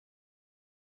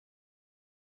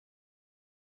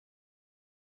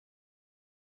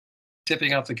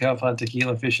Tipping off the cuff on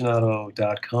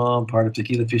tequilaaficionado.com, part of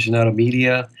Tequila Aficionado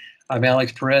Media. I'm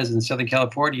Alex Perez in Southern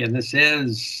California, and this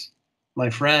is my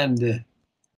friend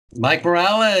Mike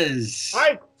Morales.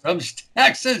 Hi. From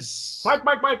Texas.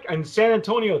 Mike, and San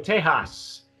Antonio,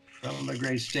 Tejas. From the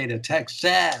great state of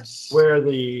Texas. Where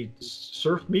the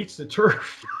surf meets the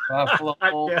turf. Buffalo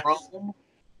Rome.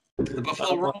 The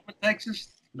Buffalo Rome in Texas?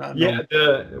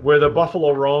 Where the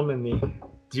buffalo roam and the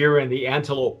deer and the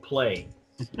antelope play.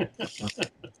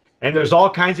 And there's all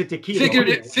kinds of tequila.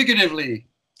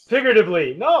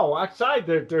 Figuratively. No, outside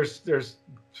there's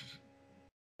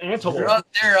antelope.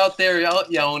 They're out there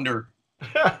yonder.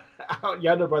 Out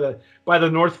yonder by the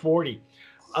North 40.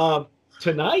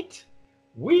 Tonight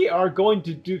we are going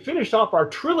to finish off our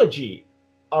trilogy,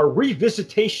 our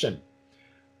revisitation,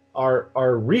 our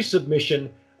resubmission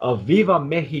of Viva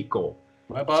Mexico.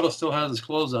 My bottle still has its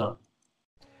clothes on.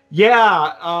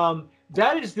 Yeah,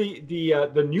 that is the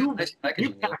new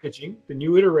packaging, the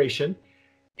new iteration.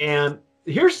 And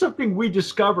here's something we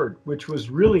discovered, which was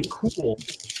really cool.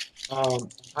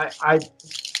 I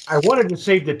wanted to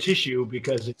save the tissue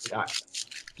because it's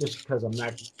just because I'm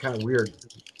not kind of weird.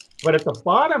 But at the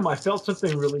bottom, I felt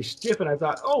something really stiff, and I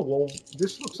thought, oh well,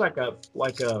 this looks like a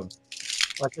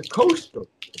coaster.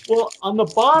 Well, on the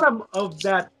bottom of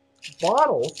that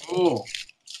bottle,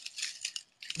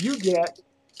 you get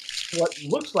what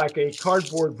looks like a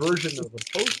cardboard version of a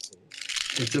coaster.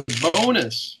 It's a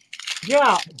bonus.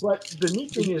 Yeah, but the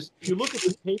neat thing is, if you look at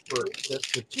the paper,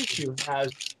 the tissue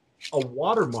has a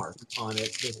watermark on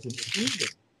it that's an eagle,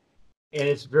 and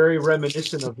it's very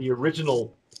reminiscent of the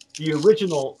original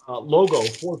logo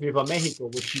for Viva Mexico,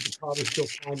 which you can probably still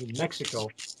find in Mexico.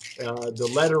 The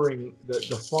lettering,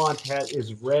 the font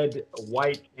is red,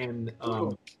 white, and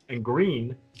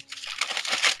green.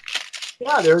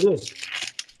 Yeah, there it is.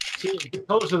 See, the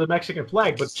colors of the Mexican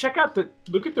flag. But check out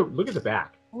look at the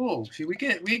back. Oh, see, we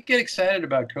get excited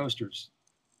about coasters.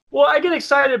 Well, I get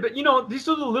excited, but these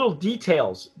are the little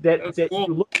details that cool.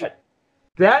 You look at.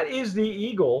 That is the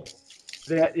eagle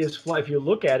that is if you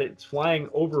look at it, it's flying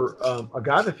over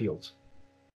agave fields,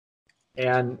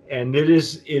 and it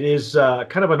is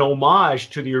kind of an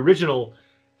homage to the original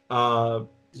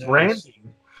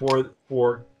branding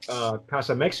for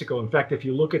Casa Mexico. In fact, if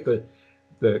you look at the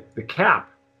cap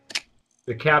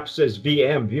says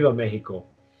VM, Viva Mexico.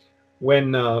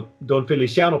 When Don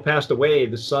Feliciano passed away,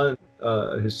 his sons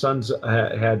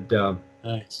had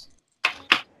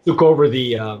took over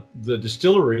the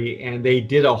distillery, and they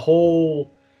did a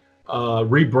whole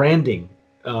rebranding,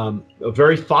 a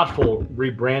very thoughtful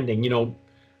rebranding.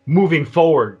 Moving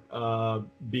forward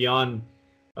beyond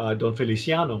Don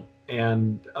Feliciano.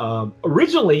 And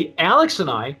originally, Alex and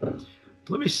I,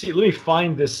 let me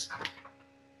find this.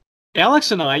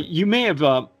 Alex and I, you may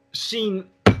have seen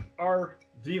our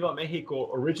Viva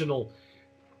Mexico original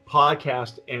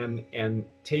podcast and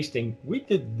tasting. We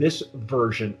did this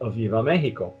version of Viva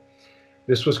Mexico.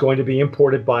 This was going to be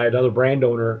imported by another brand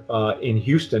owner in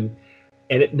Houston,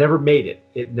 and it never made it.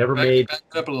 Back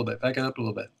it up a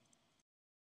little bit.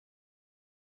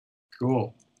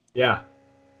 Cool. Yeah.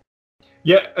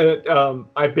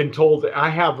 I've been told that I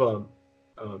have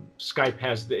Skype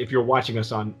has, if you're watching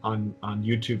us on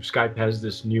YouTube, Skype has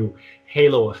this new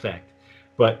halo effect.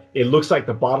 But it looks like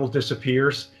the bottle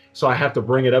disappears, so I have to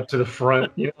bring it up to the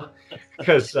front,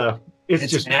 because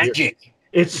it's just magic. Weird.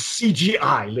 It's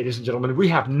CGI, ladies and gentlemen. We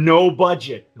have no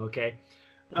budget, okay?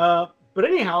 But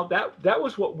anyhow, that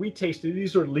was what we tasted.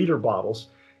 These are liter bottles,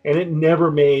 and it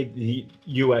never made the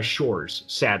U.S. shores,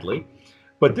 sadly.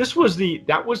 But that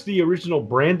was the original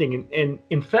branding, and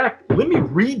in fact, let me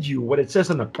read you what it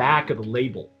says on the back of the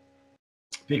label,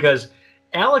 because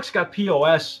Alex got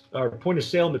POS or point of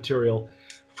sale material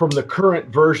from the current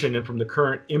version and from the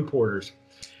current importers.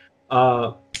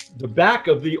 The back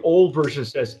of the old version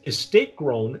says, estate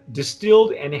grown,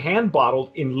 distilled, and hand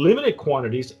bottled in limited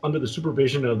quantities under the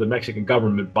supervision of the Mexican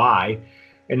government by,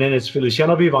 and then it's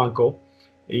Feliciano Vivanco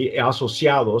y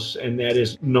Asociados, and that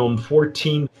is NOM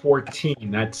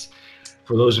 1414. That's,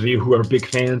 for those of you who are big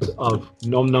fans of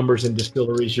NOM numbers and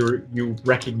distilleries, you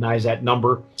recognize that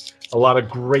number. A lot of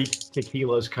great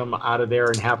tequilas come out of there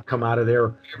and have come out of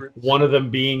there. One of them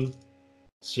being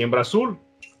Siembra Azul,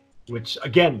 which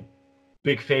again,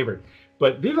 big favorite.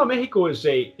 But Viva Mexico is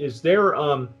their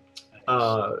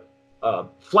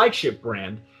flagship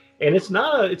brand, and it's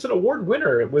an award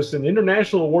winner. It was an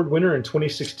international award winner in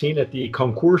 2016 at the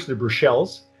Concours de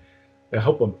Bruxelles. I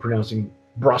hope I'm pronouncing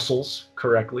Brussels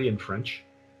correctly in French,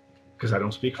 because I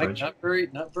don't speak French. Not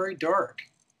very dark.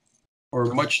 Or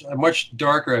much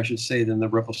darker, I should say, than the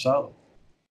Reposado.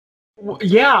 Well,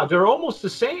 yeah, they're almost the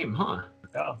same, huh?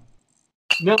 Yeah.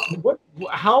 Now, what?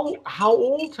 How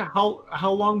old?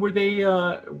 How long were they?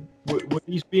 Were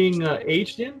these being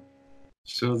aged in?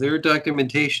 So their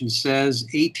documentation says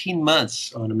 18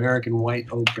 months on American white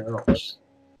oak barrels.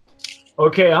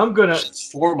 Okay, I'm gonna.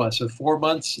 It's 4 months. So 4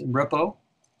 months in Repo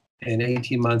and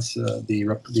 18 months the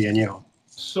Añejo.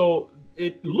 So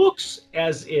it looks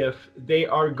as if they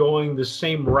are going the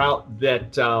same route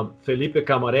that Felipe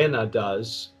Camarena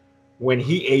does when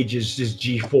he ages his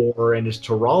G4 and his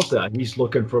Peralta. He's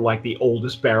looking for like the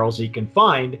oldest barrels he can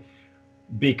find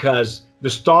because the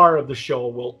star of the show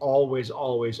will always,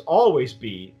 always, always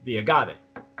be the agave.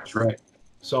 That's right.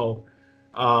 So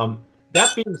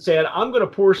that being said, I'm going to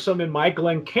pour some in my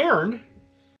Glencairn.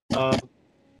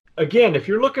 Again, if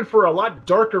you're looking for a lot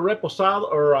darker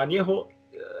Reposado or Añejo,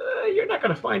 you're not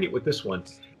going to find it with this one.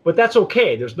 But that's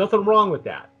okay. There's nothing wrong with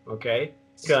that, okay?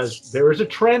 Because there is a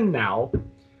trend now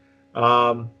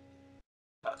of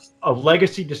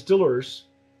legacy distillers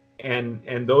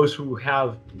and those who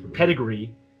have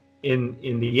pedigree in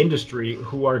the industry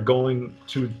who are going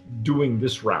to doing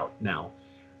this route now.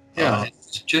 Yeah,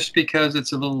 just because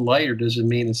it's a little lighter doesn't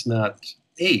mean it's not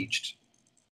aged.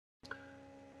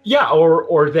 Yeah,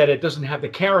 or that it doesn't have the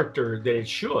character that it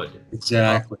should.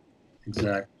 Exactly.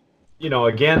 You know,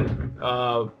 again,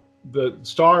 the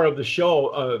star of the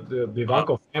show, the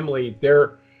Vivanco family,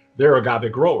 they're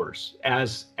agave growers,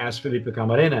 as Felipe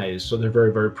Camarena is. So they're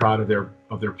very, very proud of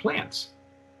their plants.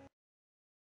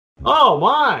 Oh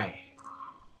my,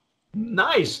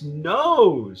 nice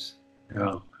nose.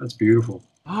 Yeah, that's beautiful.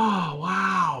 Oh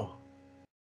wow.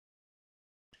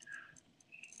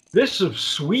 There's some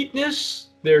sweetness.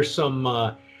 There's some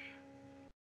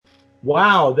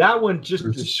wow, that one just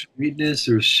there's sweetness,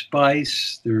 there's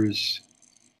spice, there's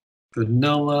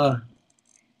vanilla.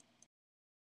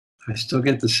 I still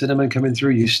get the cinnamon coming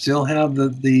through. You still have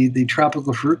the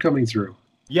tropical fruit coming through.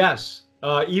 Yes,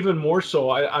 even more so.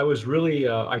 I was really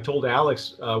I told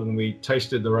Alex when we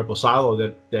tasted the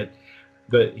Reposado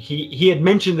that he had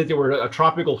mentioned that there were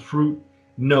tropical fruit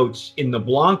notes in the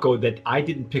Blanco that I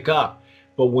didn't pick up.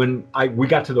 But when we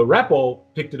got to the Repo,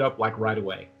 picked it up like right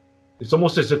away. It's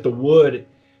almost as if the wood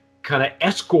kind of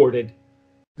escorted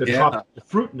the tropical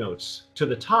fruit notes to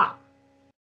the top.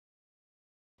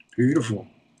 Beautiful.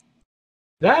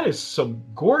 That is some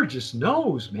gorgeous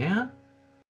nose, man.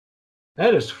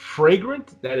 That is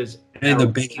fragrant. That is. And the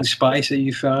baking spice that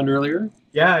you found earlier?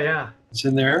 Yeah. It's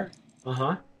in there?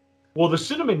 Uh-huh. Well, the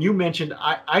cinnamon you mentioned,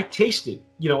 I tasted,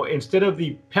 you know, instead of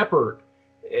the pepper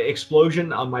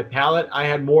explosion on my palate, I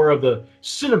had more of the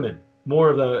cinnamon,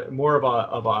 more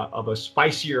of a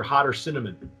spicier, hotter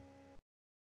cinnamon.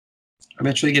 I'm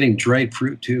actually getting dried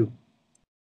fruit too.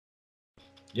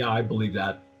 Yeah, I believe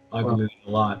that. I believe it a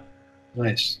lot.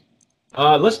 Nice.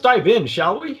 Let's dive in,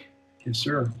 shall we? Yes,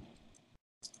 sir.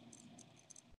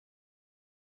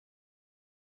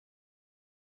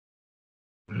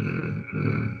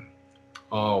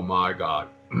 Oh my God.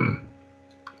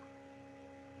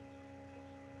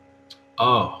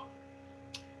 Oh.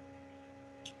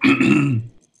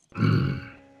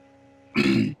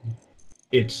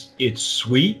 It's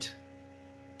sweet.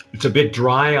 It's a bit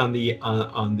dry on the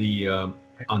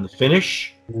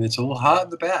finish. And it's a little hot in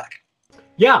the back.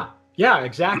 Yeah,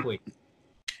 exactly.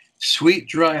 Sweet,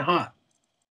 dry, hot.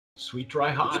 Sweet,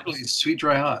 dry, hot. Literally sweet,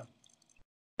 dry, hot.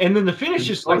 And then the finish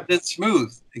is like it's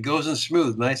smooth. It goes in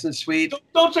smooth, nice and sweet.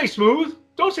 Don't say smooth.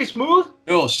 Don't say smooth.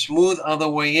 No, smooth on the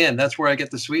way in. That's where I get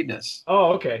the sweetness.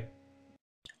 Oh, okay.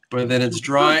 But then it's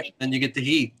dry, and you get the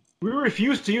heat. We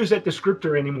refuse to use that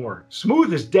descriptor anymore.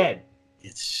 Smooth is dead.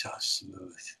 It's so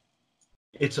smooth.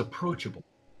 It's approachable.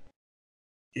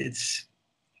 That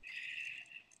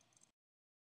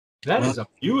is a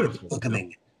beautiful.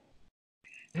 Welcoming.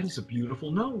 That is a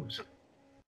beautiful nose.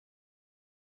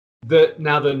 The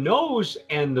nose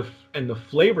and the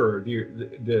flavor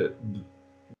the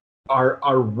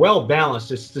are well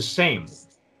balanced. It's the same.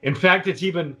 In fact, it's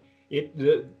even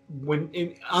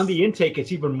on the intake,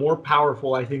 it's even more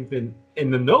powerful, I think, than.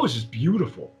 And the nose is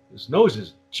beautiful. This nose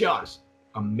is just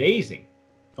amazing.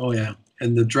 Oh yeah,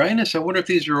 and the dryness. I wonder if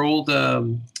these are old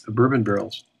bourbon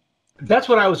barrels. That's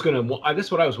what I was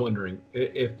wondering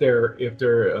if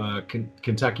they're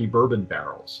Kentucky bourbon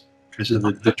barrels. Because of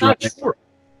the dry. Not sure.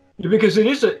 Because it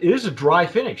is a dry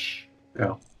finish.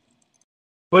 Yeah.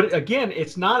 But again,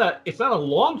 it's not a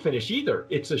long finish either.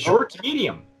 It's a short to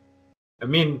medium. I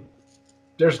mean,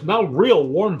 there's no real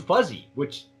warm fuzzy,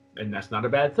 and that's not a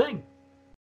bad thing.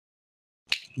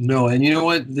 No, and you know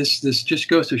what? This just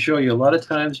goes to show you. A lot of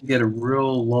times you get a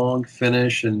real long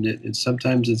finish, and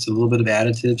sometimes it's a little bit of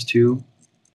additives too.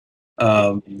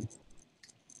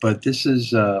 But this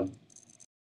is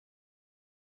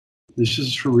This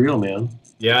is for real, man.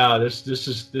 Yeah, this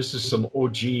is some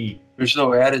OG. There's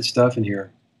no added stuff in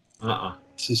here. Uh-uh.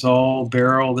 This is all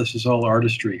barrel. This is all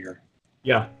artistry here.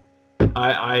 Yeah,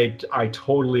 I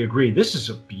totally agree. This is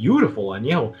a beautiful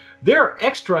añejo. There are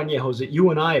extra añejos that you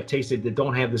and I have tasted that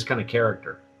don't have this kind of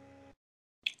character.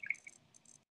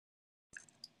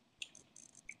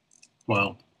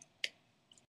 Wow.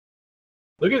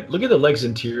 Look at the legs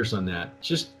and tears on that.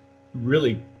 Just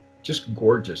really, just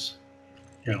gorgeous.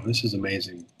 Yeah, this is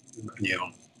amazing. Yeah.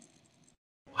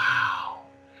 Wow.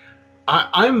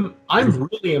 I'm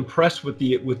really impressed with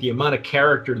the amount of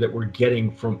character that we're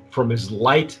getting from as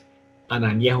light an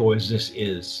añejo as this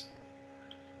is,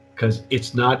 because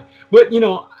it's not. But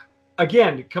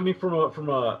again, coming from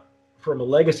a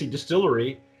legacy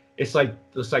distillery, it's like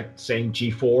saying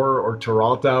G4 or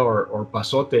Terralta or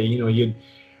Pasote.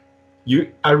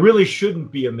 I really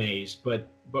shouldn't be amazed, but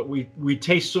we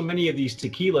taste so many of these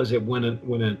tequilas that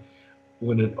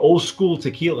when an old school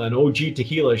tequila, an OG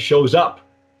tequila shows up,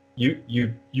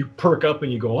 you perk up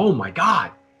and you go, oh my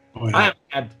God. Oh, yeah.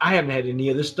 I haven't had any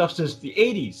of this stuff since the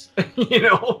 80s,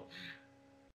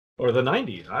 or the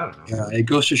 90s. I don't know. Yeah, it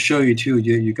goes to show you too.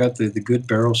 You got the good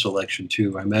barrel selection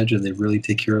too. I imagine they really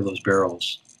take care of those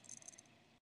barrels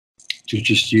to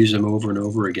just use them over and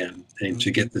over again and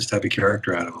to get this type of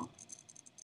character out of them.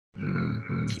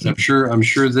 Mm-hmm. I'm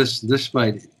sure this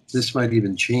might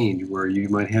even change, where you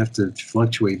might have to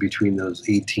fluctuate between those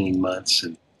 18 months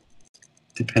and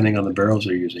depending on the barrels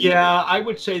they're using. Yeah, I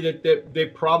would say that they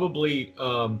probably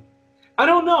I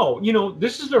don't know.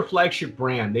 This is their flagship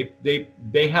brand.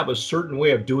 They have a certain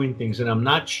way of doing things, and I'm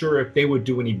not sure if they would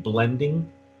do any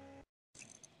blending.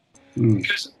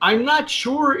 Because I'm not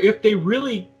sure if they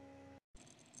really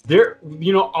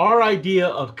our idea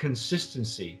of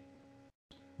consistency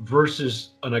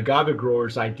versus an agave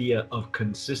grower's idea of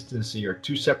consistency are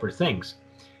two separate things.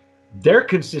 Their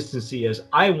consistency is,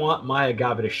 I want my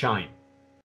agave to shine.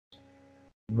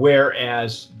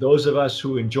 Whereas those of us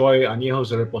who enjoy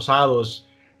añejos reposados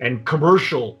and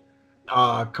commercial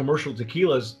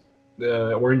tequilas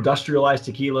or industrialized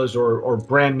tequilas or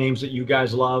brand names that you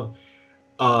guys love,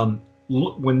 when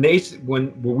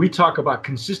we talk about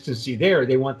consistency there,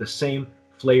 they want the same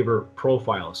flavor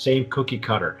profile, same cookie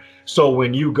cutter. So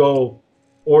when you go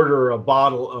order a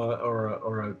bottle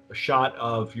or a shot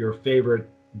of your favorite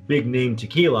big name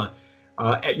tequila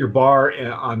at your bar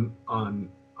on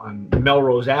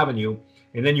Melrose Avenue,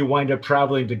 and then you wind up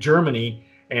traveling to Germany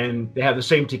and they have the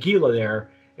same tequila there,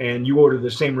 and you order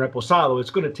the same reposado, it's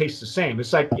going to taste the same.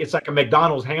 It's like a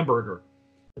McDonald's hamburger.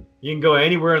 You can go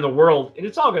anywhere in the world and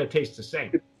it's all going to taste the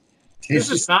same. This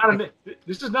is not a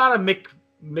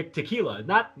Mick tequila.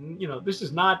 This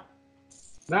is not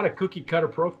a cookie cutter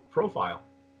profile.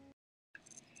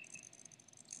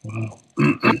 Wow.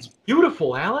 That's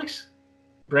beautiful, Alex.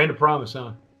 Brand of Promise,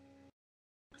 huh?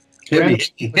 Hit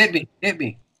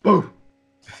me. Boom.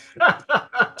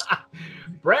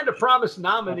 Brand of Promise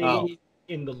nominee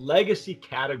in the legacy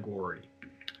category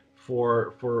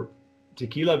for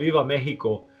Tequila Viva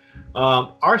Mexico.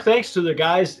 Our thanks to the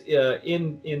guys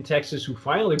in Texas who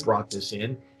finally brought this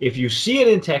in. If you see it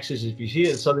in Texas, if you see it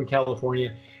in Southern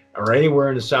California or anywhere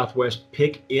in the Southwest,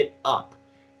 pick it up.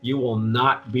 You will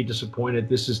not be disappointed.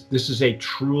 This is a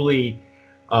truly,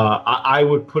 I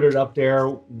would put it up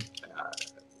there.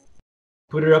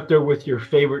 Put it up there with your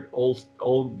favorite old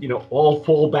all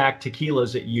fullback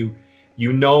tequilas that you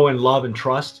know and love and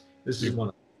trust. This is one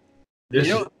of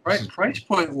them. Price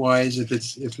point wise,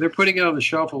 if they're putting it on the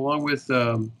shelf along with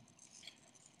Don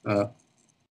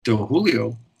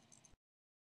Julio.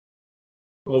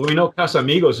 Well, we know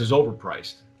Casamigos is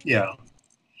overpriced. Yeah.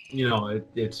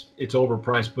 It's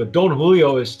overpriced, but Don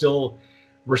Julio is still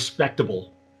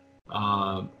respectable.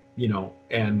 And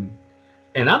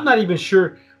I'm not even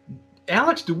sure.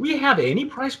 Alex, do we have any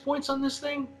price points on this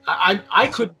thing? I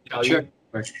couldn't tell you.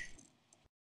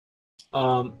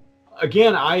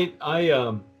 Again,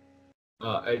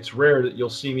 it's rare that you'll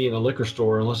see me in a liquor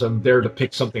store unless I'm there to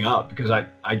pick something up, because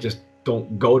I just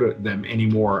don't go to them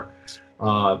anymore.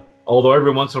 Although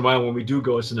every once in a while when we do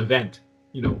go, it's an event.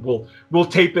 We'll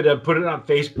tape it and put it on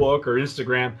Facebook or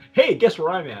Instagram. Hey, guess where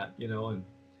I'm at?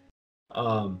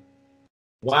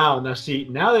 Wow. Now see,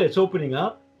 now that it's opening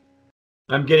up,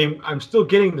 I'm still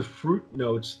getting the fruit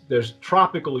notes. There's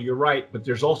tropical, you're right, but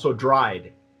there's also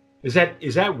dried. Is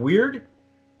that weird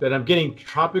that I'm getting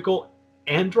tropical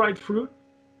and dried fruit?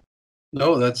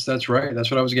 No, that's right.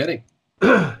 That's what I was getting.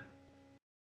 Wow.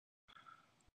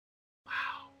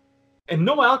 And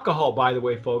no alcohol, by the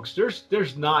way, folks.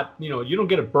 There's not, you don't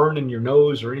get a burn in your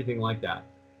nose or anything like that.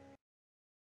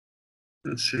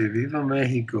 Let's see, Viva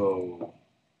Mexico.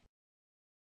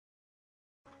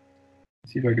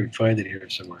 See if I can find it here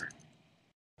somewhere.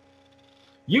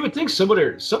 You would think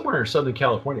somewhere in Southern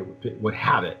California would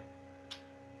have it.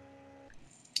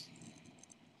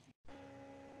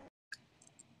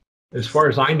 As far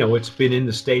as I know, it's been in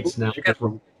the States now.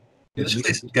 This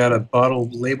place has got a bottle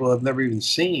label I've never even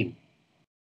seen.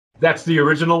 That's the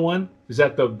original one? Is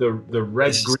that the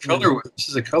red This green? This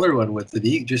is a color one with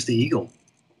just the eagle.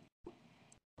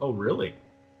 Oh, really?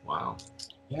 Wow.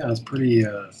 Yeah, it's pretty.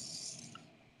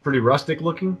 Pretty rustic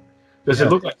looking. Does it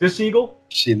look like this eagle?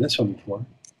 Seen this one before.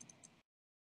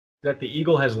 That the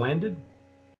eagle has landed?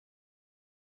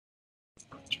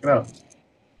 Check it out.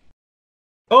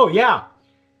 Oh yeah,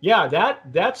 yeah.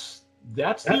 That's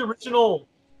the original.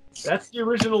 That's the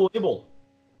original label.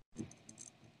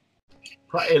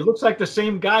 It looks like the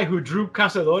same guy who drew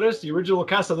Cazadores, the original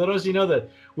Cazadores. You know,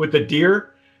 with the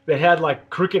deer that had like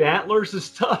crooked antlers and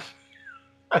stuff.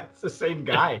 That's the same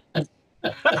guy.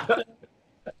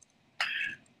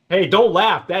 Hey, don't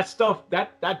laugh. That stuff,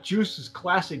 that juice is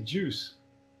classic juice.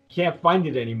 Can't find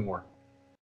it anymore.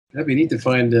 That'd be neat to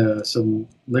find some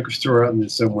liquor store out in there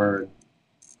somewhere.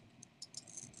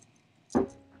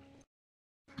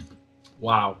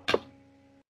 Wow.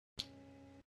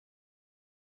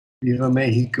 Viva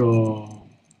Mexico.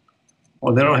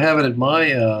 Well, they don't have it at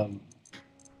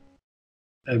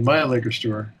my liquor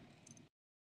store.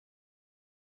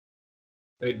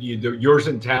 Yours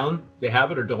in town, they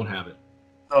have it or don't have it?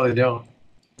 No, they don't.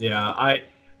 Yeah,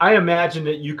 I imagine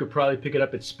that you could probably pick it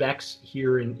up at Specs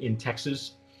here in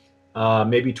Texas,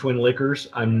 maybe Twin Liquors.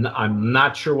 I'm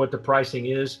not sure what the pricing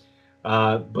is,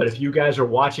 but if you guys are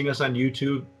watching us on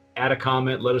YouTube, add a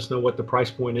comment, let us know what the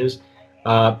price point is.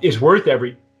 It's worth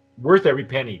every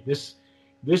penny. This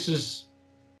is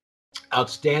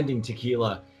outstanding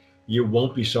tequila. You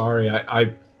won't be sorry.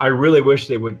 I really wish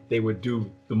they would do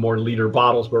the more liter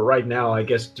bottles, but right now, I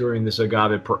guess during this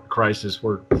agave crisis,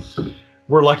 we're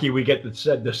lucky we get the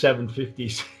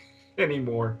 750s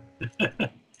anymore.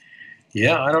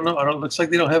 Yeah, I don't know. Looks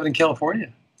like they don't have it in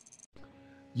California.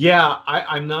 Yeah,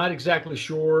 I'm not exactly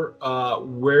sure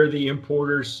where the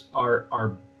importers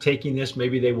are taking this.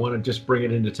 Maybe they want to just bring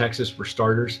it into Texas for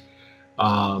starters.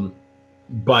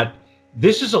 But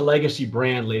this is a legacy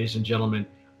brand, ladies and gentlemen.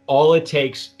 All it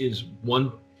takes is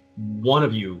one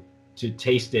of you to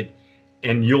taste it,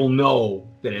 and you'll know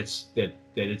that it's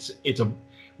a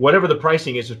whatever the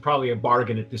pricing is probably a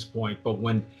bargain at this point. But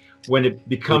when it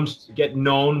becomes get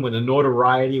known, when the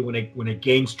notoriety, when it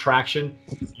gains traction,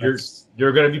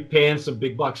 you're going to be paying some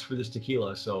big bucks for this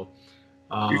tequila. So,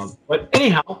 but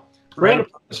anyhow, Brandon,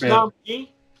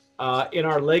 in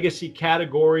our legacy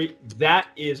category, that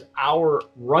is our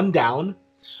rundown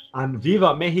on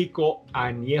Viva Mexico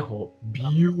Añejo.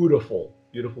 Beautiful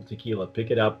tequila. Pick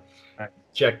it up. Right.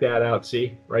 Check that out.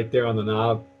 See, right there on the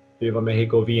knob, Viva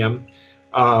Mexico VM.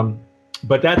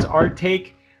 But that's our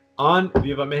take on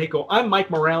Viva Mexico. I'm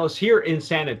Mike Morales here in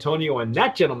San Antonio, and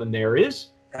that gentleman there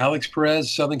is Alex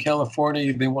Perez, Southern California.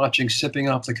 You've been watching Sipping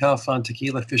Off the Cuff on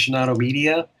Tequila Aficionado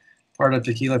Media, part of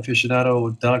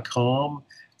tequilaaficionado.com.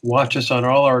 Watch us on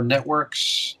all our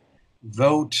networks.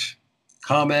 Vote.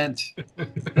 Comment.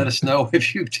 Let us know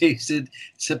if you've tasted.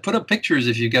 So put up pictures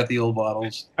if you've got the old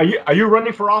bottles. Are you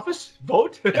running for office?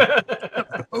 Vote.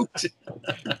 Vote.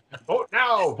 Vote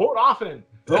now. Vote often.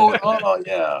 Vote. Oh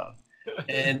yeah.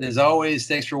 And as always,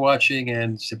 thanks for watching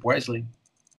and sip wisely.